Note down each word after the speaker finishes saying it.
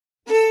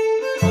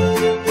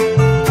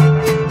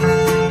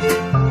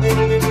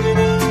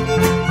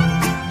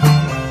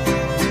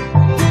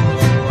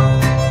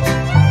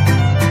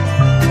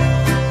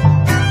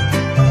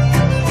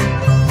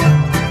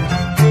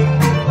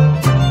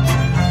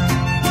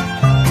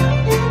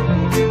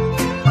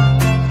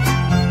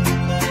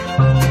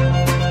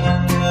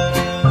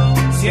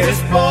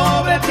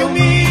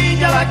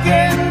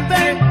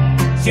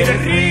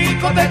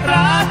te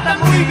trata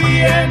muy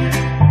bien.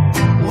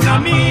 Un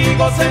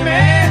amigo se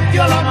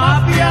metió a la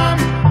mafia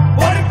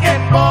porque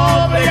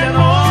pobre ya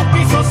no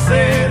quiso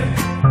ser.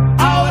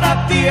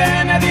 Ahora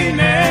tiene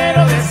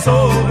dinero de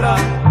sobra,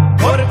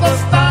 por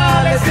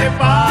costales le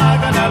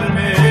pagan al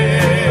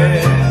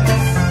mes.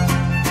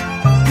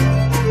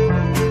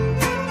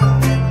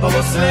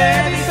 Todos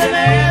le dicen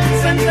el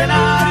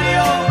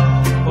Centenario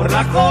por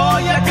la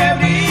joya que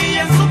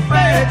brilla en su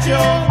pecho.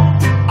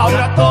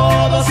 Ahora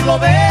todos lo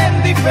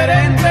ven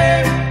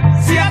diferente,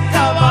 se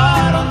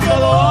acabaron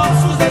todos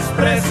sus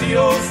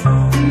desprecios.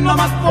 No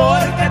más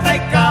porque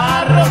trae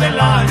carro del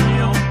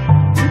año,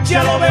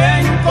 ya lo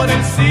ven con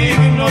el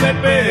signo de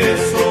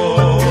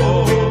pesos.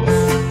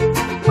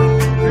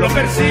 Lo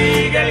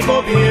persigue el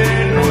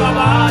gobierno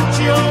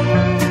gabacho,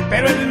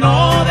 pero él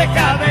no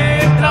deja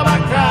de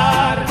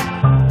trabajar.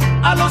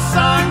 A Los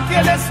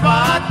Ángeles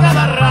va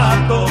cada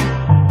rato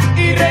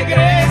y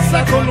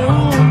regresa con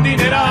un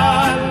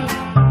dineral.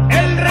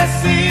 Él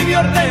recibe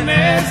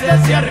órdenes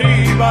desde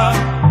arriba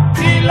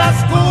y las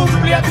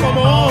cumple a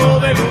como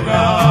de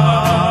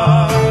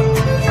lugar.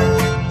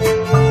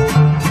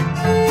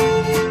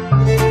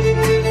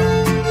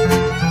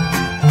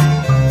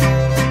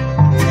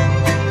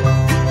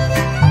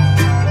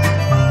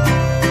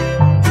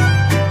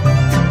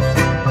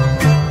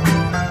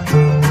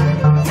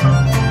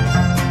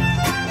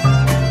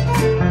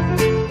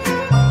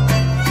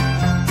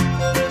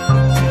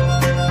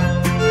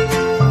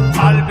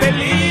 Al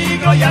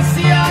peligro ya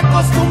se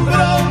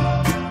acostumbró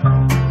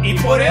y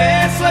por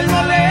eso él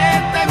no le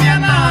teme a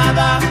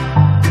nada.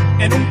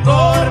 En un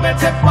Corvette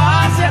se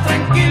pasea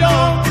tranquilo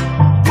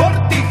por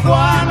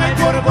Tijuana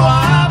y por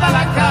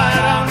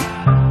Guadalajara,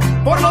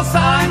 por Los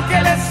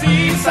Ángeles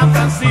y San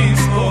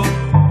Francisco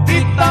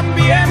y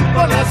también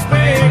por Las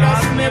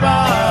Vegas,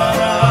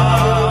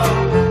 Nevada.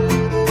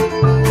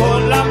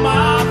 Con la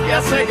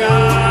mafia se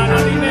gana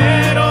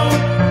dinero,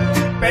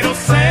 pero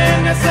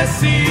se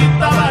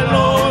necesita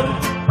valor.